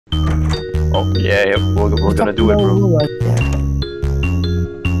Oh, yeah, we're gonna do it, bro. Yeah.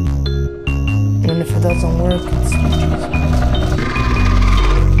 And if it doesn't work, it's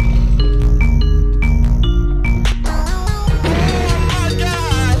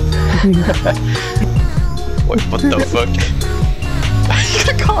Wait, what the fuck? You got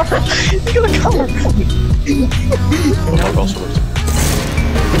a car! You got a car! Oh, also works.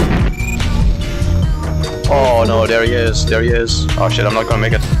 Oh no, there he is, there he is. Oh shit, I'm not gonna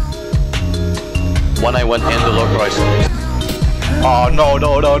make it. When I went in the locker, I saw. Oh no,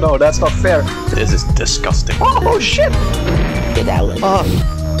 no, no, no, that's not fair. This is disgusting. Oh shit! get out. Oh.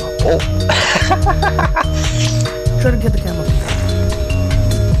 Try to get the camera.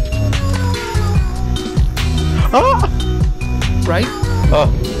 Ah! Right? Oh.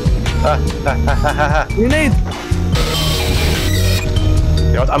 Grenade!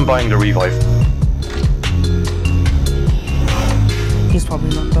 You know what? I'm buying the revive. He's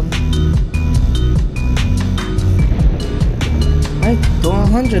probably not coming. Right, go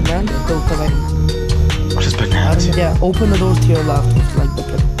 100, man. Go, cause What is bananas? yeah, open the door to your left with like the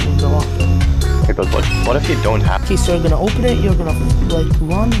pit. Go off it. Okay, but what if you don't have? Okay, so you're gonna open it, you're gonna like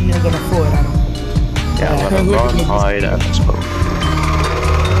run, and you're gonna throw it at him. Yeah, I'm gonna run, hide, and explode.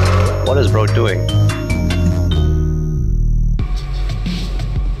 What is bro doing?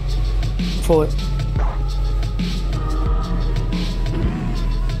 Throw it.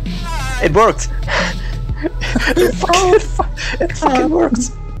 It worked! it fucking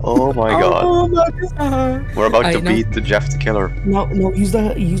worked! Oh my god. Oh my god. We're about to beat the Jeff the Killer. No, use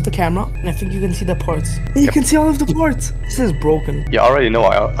the camera, and I think you can see the parts. You can see all of the parts. This is broken. You already know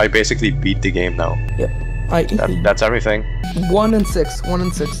I basically beat the game now. Yep. That's everything. 1 and 6. 1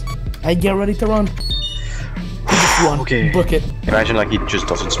 and 6. I get ready to run. Just run. Okay. Book it. Imagine like he just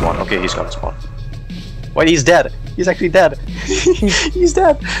doesn't spawn. Okay, he's gonna spawn. Wait, he's dead. He's actually dead. He's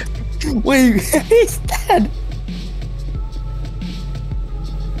dead. Wait, he's dead.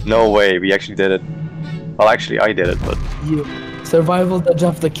 No way, we actually did it. Well, actually, I did it, but You survival the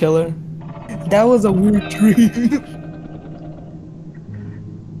Jeff the Killer. That was a weird dream.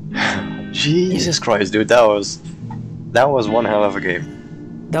 Jesus Christ, dude, that was one hell of a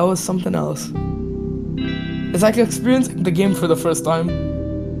game. That was something else. It's like experiencing the game for the first time.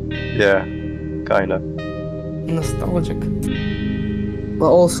 Yeah, kinda. Nostalgic. But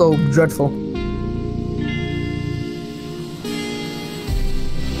also dreadful.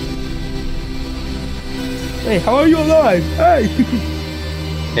 Hey, how are you alive? Hey!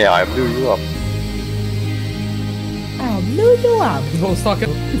 Yeah, I blew you up. I blew you up. I was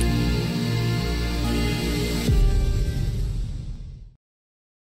talking.